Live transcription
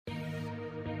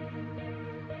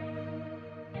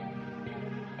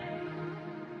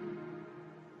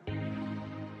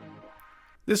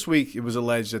This week, it was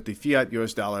alleged that the fiat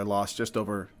US dollar lost just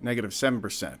over negative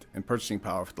 7% in purchasing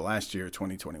power for the last year,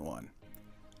 2021.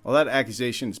 While that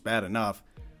accusation is bad enough,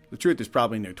 the truth is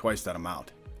probably near twice that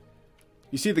amount.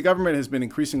 You see, the government has been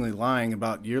increasingly lying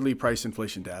about yearly price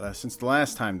inflation data since the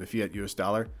last time the fiat US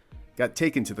dollar got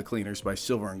taken to the cleaners by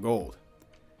silver and gold.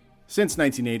 Since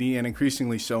 1980, and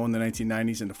increasingly so in the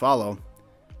 1990s and to follow,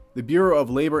 the Bureau of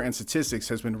Labor and Statistics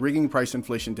has been rigging price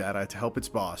inflation data to help its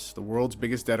boss, the world's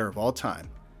biggest debtor of all time,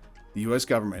 the US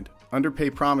government, underpay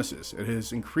promises it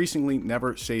has increasingly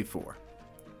never saved for.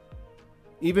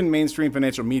 Even mainstream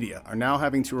financial media are now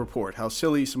having to report how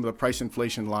silly some of the price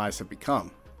inflation lies have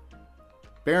become.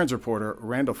 Barron's reporter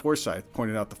Randall Forsyth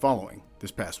pointed out the following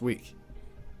this past week.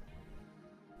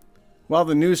 While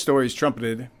the news stories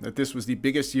trumpeted that this was the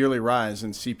biggest yearly rise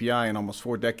in CPI in almost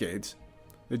 4 decades,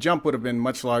 the jump would have been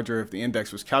much larger if the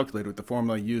index was calculated with the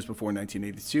formula used before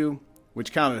 1982,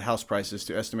 which counted house prices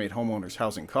to estimate homeowners'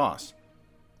 housing costs.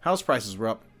 House prices were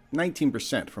up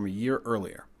 19% from a year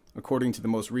earlier, according to the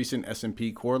most recent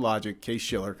S&P CoreLogic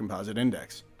Case-Shiller Composite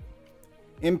Index.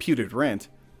 Imputed rent,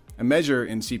 a measure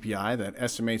in CPI that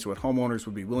estimates what homeowners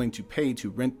would be willing to pay to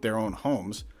rent their own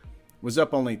homes, was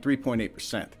up only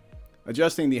 3.8%.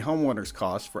 Adjusting the homeowners'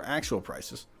 costs for actual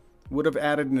prices would have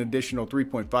added an additional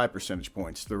 3.5 percentage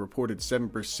points to the reported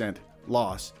 7%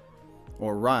 loss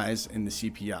or rise in the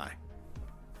CPI.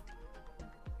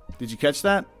 Did you catch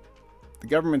that? The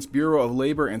government's Bureau of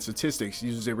Labor and Statistics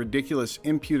uses a ridiculous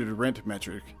imputed rent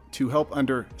metric to help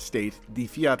understate the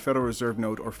fiat Federal Reserve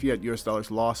note or fiat US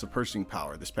dollar's loss of purchasing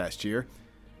power this past year.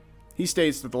 He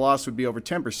states that the loss would be over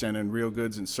 10% in real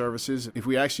goods and services if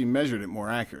we actually measured it more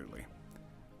accurately.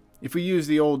 If we use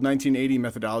the old 1980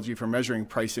 methodology for measuring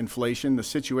price inflation, the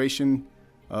situation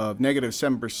of negative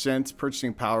 7%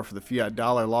 purchasing power for the fiat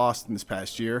dollar lost in this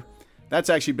past year, that's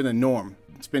actually been the norm.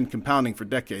 It's been compounding for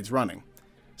decades running.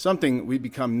 Something we've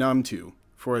become numb to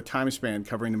for a time span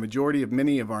covering the majority of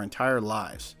many of our entire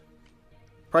lives.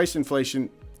 Price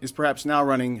inflation is perhaps now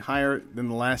running higher than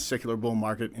the last secular bull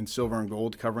market in silver and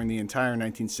gold covering the entire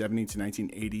 1970 to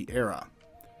 1980 era.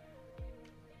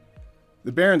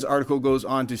 The Barron's article goes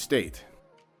on to state,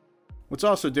 what's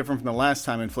also different from the last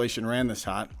time inflation ran this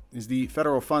hot is the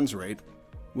federal funds rate,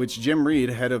 which Jim Reed,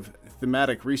 head of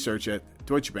thematic research at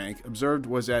Deutsche Bank, observed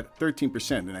was at 13%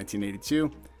 in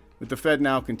 1982, with the Fed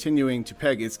now continuing to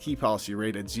peg its key policy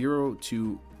rate at 0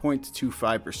 to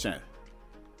 0.25%.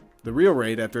 The real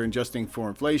rate, after adjusting for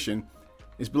inflation,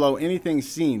 is below anything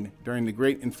seen during the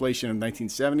Great Inflation of the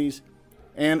 1970s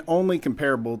and only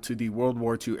comparable to the World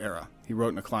War II era, he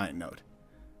wrote in a client note.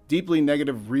 Deeply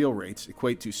negative real rates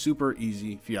equate to super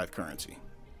easy fiat currency.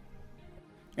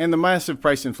 And the massive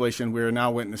price inflation we are now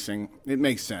witnessing, it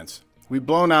makes sense. We've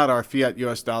blown out our fiat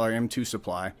US dollar M2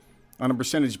 supply on a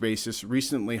percentage basis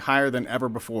recently higher than ever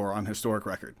before on historic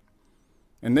record.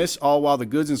 And this all while the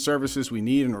goods and services we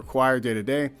need and require day to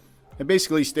day have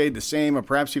basically stayed the same or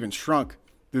perhaps even shrunk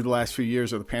through the last few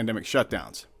years of the pandemic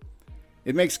shutdowns.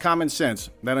 It makes common sense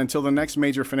that until the next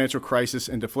major financial crisis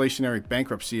and deflationary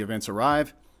bankruptcy events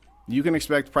arrive, you can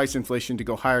expect price inflation to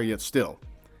go higher yet still.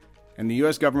 And the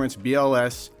US government's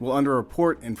BLS will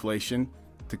underreport inflation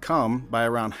to come by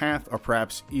around half or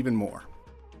perhaps even more.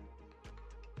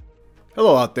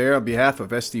 Hello out there, on behalf of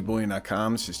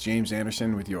SDBullion.com, this is James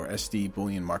Anderson with your SD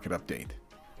Bullion Market Update.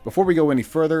 Before we go any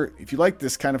further, if you like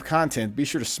this kind of content, be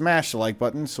sure to smash the like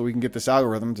button so we can get this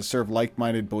algorithm to serve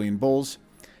like-minded bullion bulls.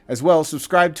 As well,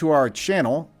 subscribe to our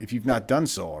channel if you've not done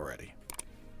so already.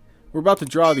 We're about to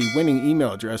draw the winning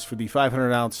email address for the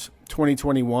 500-ounce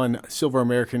 2021 Silver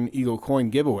American Eagle coin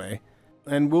giveaway,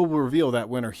 and we'll reveal that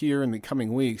winner here in the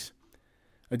coming weeks.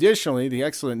 Additionally, the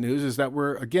excellent news is that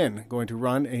we're again going to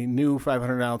run a new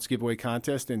 500-ounce giveaway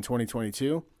contest in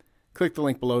 2022. Click the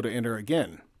link below to enter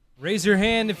again. Raise your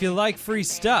hand if you like free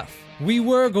stuff. We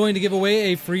were going to give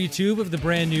away a free tube of the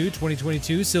brand new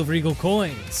 2022 Silver Eagle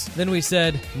coins. Then we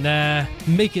said, nah,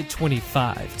 make it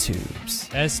 25 tubes.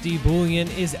 SD Bullion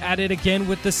is at it again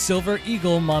with the Silver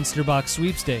Eagle Monster Box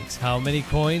sweepstakes. How many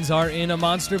coins are in a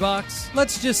Monster Box?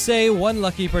 Let's just say one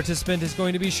lucky participant is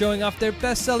going to be showing off their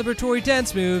best celebratory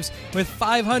dance moves with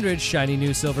 500 shiny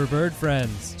new Silver Bird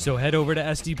friends. So head over to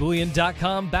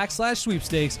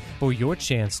sdbullion.com/sweepstakes for your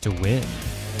chance to win.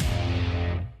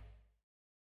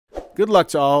 Good luck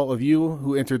to all of you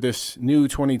who entered this new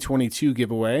 2022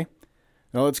 giveaway.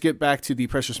 Now let's get back to the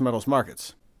precious metals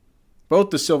markets. Both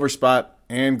the silver spot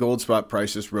and gold spot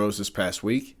prices rose this past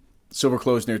week. Silver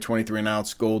closed near 23 an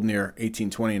ounce, gold near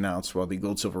 18.20 an ounce, while the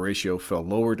gold-silver ratio fell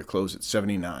lower to close at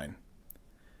 79.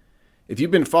 If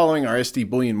you've been following our SD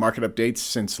Bullion market updates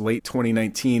since late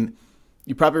 2019,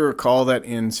 You probably recall that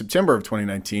in September of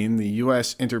 2019, the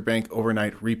U.S. interbank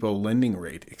overnight repo lending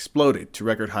rate exploded to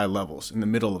record high levels in the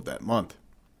middle of that month.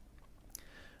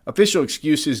 Official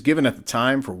excuses given at the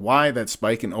time for why that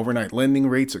spike in overnight lending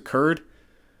rates occurred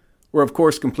were, of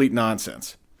course, complete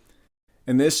nonsense.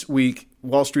 And this week,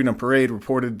 Wall Street on Parade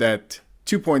reported that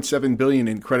 $2.7 billion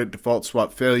in credit default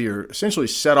swap failure essentially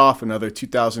set off another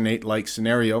 2008-like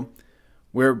scenario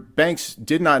where banks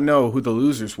did not know who the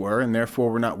losers were and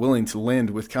therefore were not willing to lend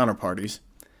with counterparties,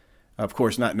 of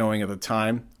course not knowing at the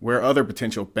time where other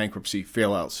potential bankruptcy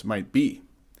failouts might be.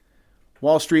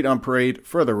 Wall Street on Parade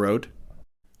further wrote,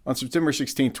 on September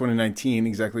 16, 2019,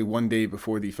 exactly one day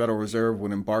before the Federal Reserve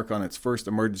would embark on its first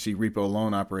emergency repo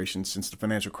loan operation since the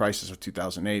financial crisis of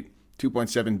 2008,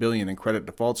 $2.7 billion in credit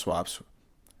default swaps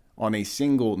on a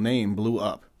single name blew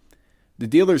up. The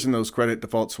dealers in those credit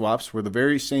default swaps were the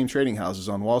very same trading houses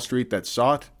on Wall Street that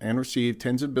sought and received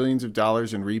tens of billions of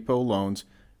dollars in repo loans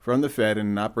from the Fed in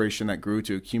an operation that grew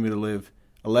to a cumulative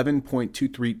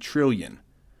 $11.23 trillion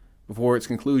before its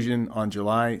conclusion on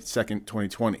July 2,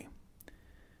 2020.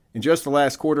 In just the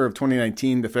last quarter of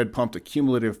 2019, the Fed pumped a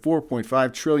cumulative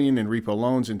 $4.5 trillion in repo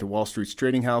loans into Wall Street's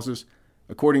trading houses,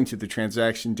 according to the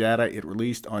transaction data it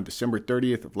released on December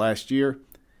 30th of last year.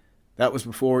 That was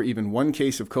before even one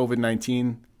case of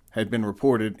COVID-19 had been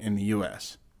reported in the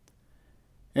U.S.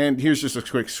 And here's just a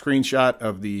quick screenshot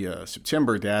of the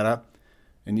September data,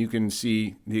 and you can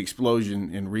see the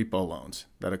explosion in repo loans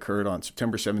that occurred on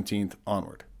September 17th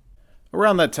onward.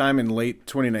 Around that time in late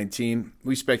 2019,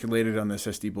 we speculated on this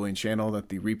SD Bullion channel that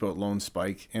the repo loan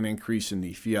spike and increase in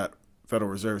the fiat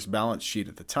Federal Reserve's balance sheet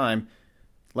at the time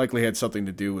likely had something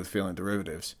to do with failing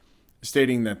derivatives,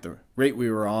 stating that the rate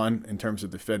we were on in terms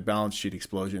of the Fed balance sheet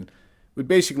explosion would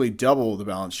basically double the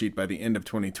balance sheet by the end of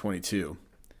 2022.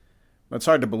 Now, it's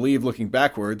hard to believe looking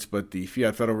backwards, but the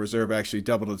Fiat Federal Reserve actually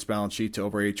doubled its balance sheet to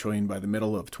over $8 trillion by the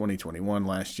middle of 2021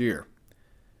 last year.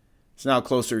 It's now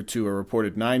closer to a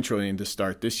reported $9 trillion to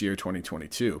start this year,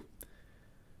 2022.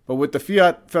 But with the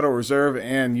Fiat Federal Reserve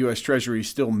and U.S. Treasury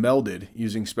still melded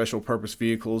using special purpose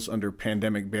vehicles under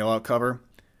pandemic bailout cover,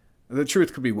 the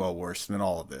truth could be well worse than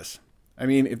all of this. I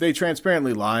mean, if they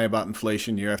transparently lie about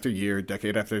inflation year after year,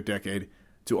 decade after decade,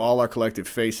 to all our collective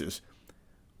faces,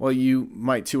 well, you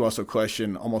might too also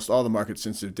question almost all the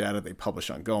market-sensitive data they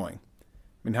publish ongoing.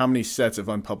 I mean, how many sets of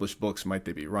unpublished books might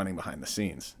they be running behind the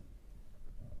scenes?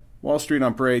 Wall Street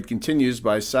on Parade continues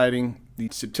by citing the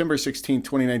September 16,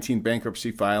 2019 bankruptcy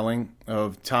filing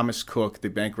of Thomas Cook, the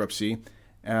bankruptcy.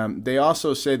 They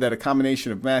also say that a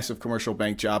combination of massive commercial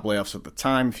bank job layoffs at the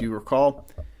time, if you recall,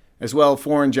 as well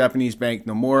foreign Japanese bank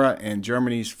Nomura and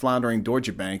Germany's floundering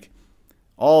Deutsche Bank,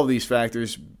 all of these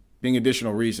factors being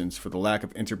additional reasons for the lack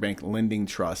of interbank lending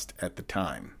trust at the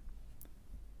time.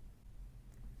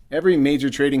 Every major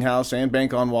trading house and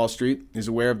bank on Wall Street is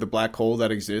aware of the black hole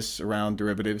that exists around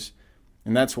derivatives,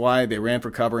 and that's why they ran for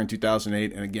cover in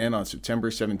 2008 and again on September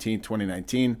 17,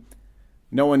 2019.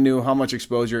 No one knew how much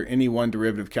exposure any one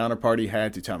derivative counterparty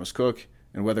had to Thomas Cook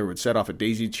and whether it would set off a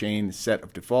daisy-chained set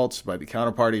of defaults by the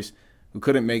counterparties who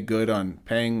couldn't make good on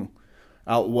paying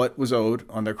out what was owed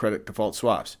on their credit default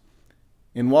swaps.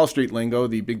 In Wall Street lingo,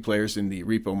 the big players in the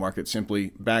repo market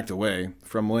simply backed away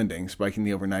from lending, spiking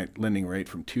the overnight lending rate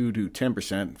from 2 to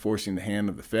 10%, forcing the hand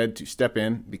of the Fed to step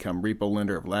in, become repo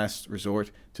lender of last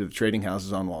resort to the trading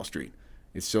houses on Wall Street,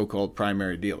 its so-called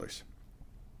primary dealers.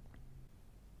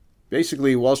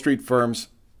 Basically, Wall Street firms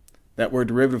that were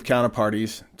derivative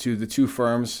counterparties to the two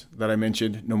firms that I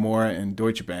mentioned, Nomura and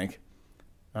Deutsche Bank,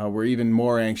 were even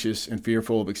more anxious and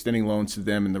fearful of extending loans to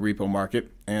them in the repo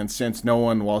market. And since no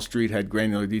one on Wall Street had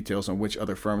granular details on which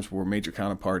other firms were major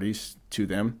counterparties to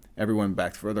them, everyone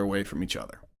backed further away from each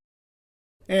other.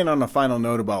 And on a final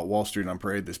note about Wall Street on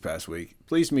Parade this past week, it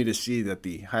pleased me to see that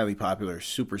the highly popular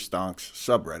Super Stonks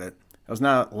subreddit has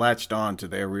now latched on to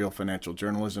their real financial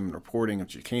journalism and reporting of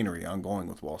chicanery ongoing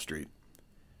with Wall Street.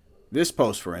 This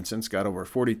post, for instance, got over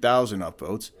 40,000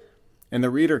 upvotes, and the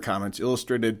reader comments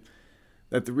illustrated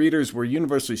that the readers were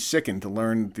universally sickened to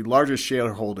learn the largest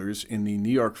shareholders in the New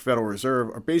York Federal Reserve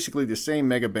are basically the same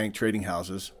mega bank trading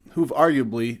houses who've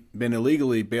arguably been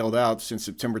illegally bailed out since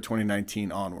September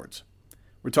 2019 onwards.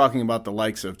 We're talking about the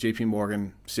likes of JP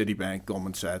Morgan, Citibank,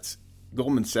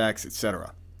 Goldman Sachs,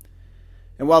 etc.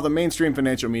 And while the mainstream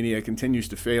financial media continues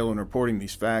to fail in reporting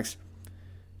these facts,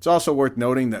 it's also worth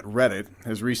noting that Reddit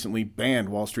has recently banned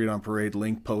Wall Street on Parade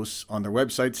link posts on their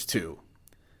websites too.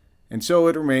 And so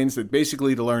it remains that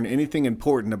basically to learn anything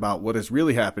important about what is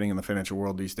really happening in the financial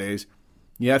world these days,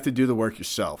 you have to do the work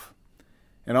yourself.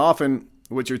 And often,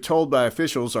 what you're told by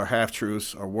officials are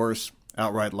half-truths or worse,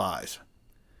 outright lies.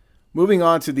 Moving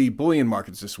on to the bullion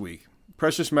markets this week.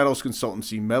 precious metals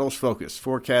consultancy Metals Focus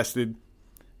forecasted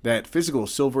that physical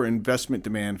silver investment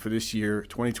demand for this year,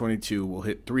 2022, will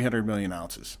hit 300 million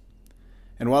ounces.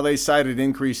 And while they cited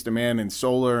increased demand in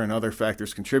solar and other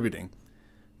factors contributing,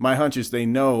 my hunch is they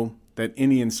know that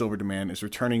Indian silver demand is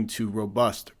returning to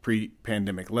robust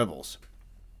pre-pandemic levels.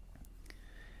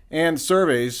 And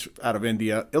surveys out of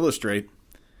India illustrate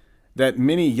that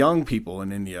many young people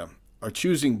in India are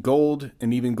choosing gold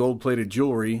and even gold-plated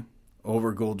jewelry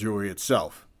over gold jewelry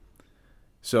itself.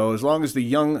 So as long as the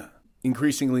young,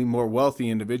 increasingly more wealthy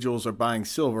individuals are buying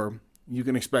silver, you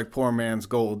can expect poor man's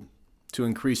gold to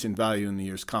increase in value in the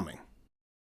years coming.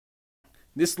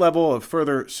 This level of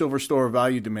further silver store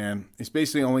value demand is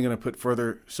basically only going to put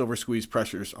further silver squeeze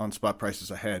pressures on spot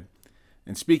prices ahead.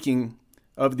 And speaking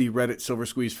of the Reddit silver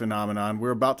squeeze phenomenon,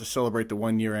 we're about to celebrate the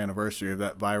 1-year anniversary of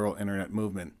that viral internet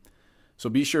movement. So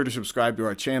be sure to subscribe to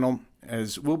our channel,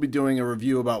 as we'll be doing a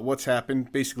review about what's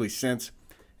happened basically since,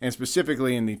 and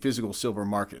specifically in the physical silver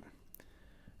market.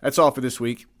 That's all for this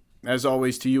week. As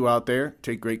always, to you out there,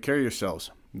 take great care of yourselves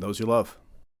and those you love.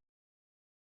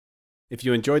 If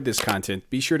you enjoyed this content,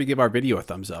 be sure to give our video a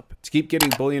thumbs up. To keep getting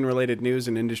bullion-related news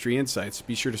and industry insights,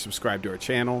 be sure to subscribe to our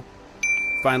channel.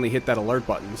 Finally, hit that alert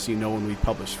button so you know when we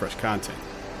publish fresh content.